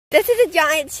This is a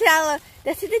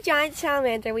giant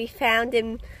salamander we found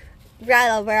in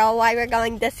Brattleboro while we're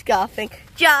going disc golfing.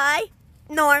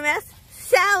 Ginormous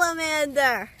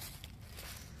salamander.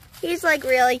 He's like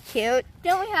really cute.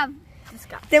 Then we have this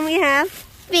guy. Then we have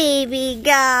baby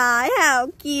guy. How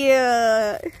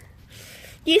cute.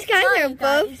 These guys are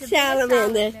both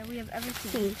salamanders. We have ever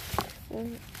seen.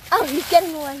 Oh, he's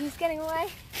getting away. He's getting away.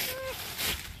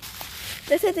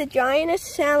 This is the giantest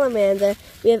salamander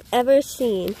we have ever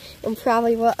seen and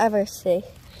probably will ever see.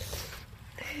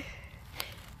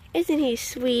 Isn't he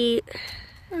sweet?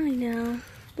 I know.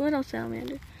 Little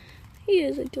salamander. He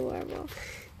is adorable.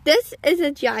 This is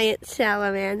a giant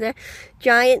salamander.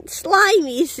 Giant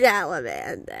slimy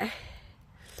salamander.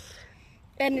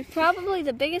 And it's probably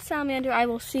the biggest salamander I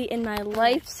will see in my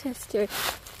life's history.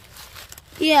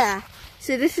 Yeah.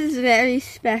 So this is very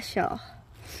special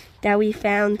that we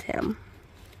found him.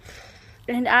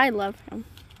 And I love him.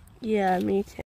 Yeah, me too.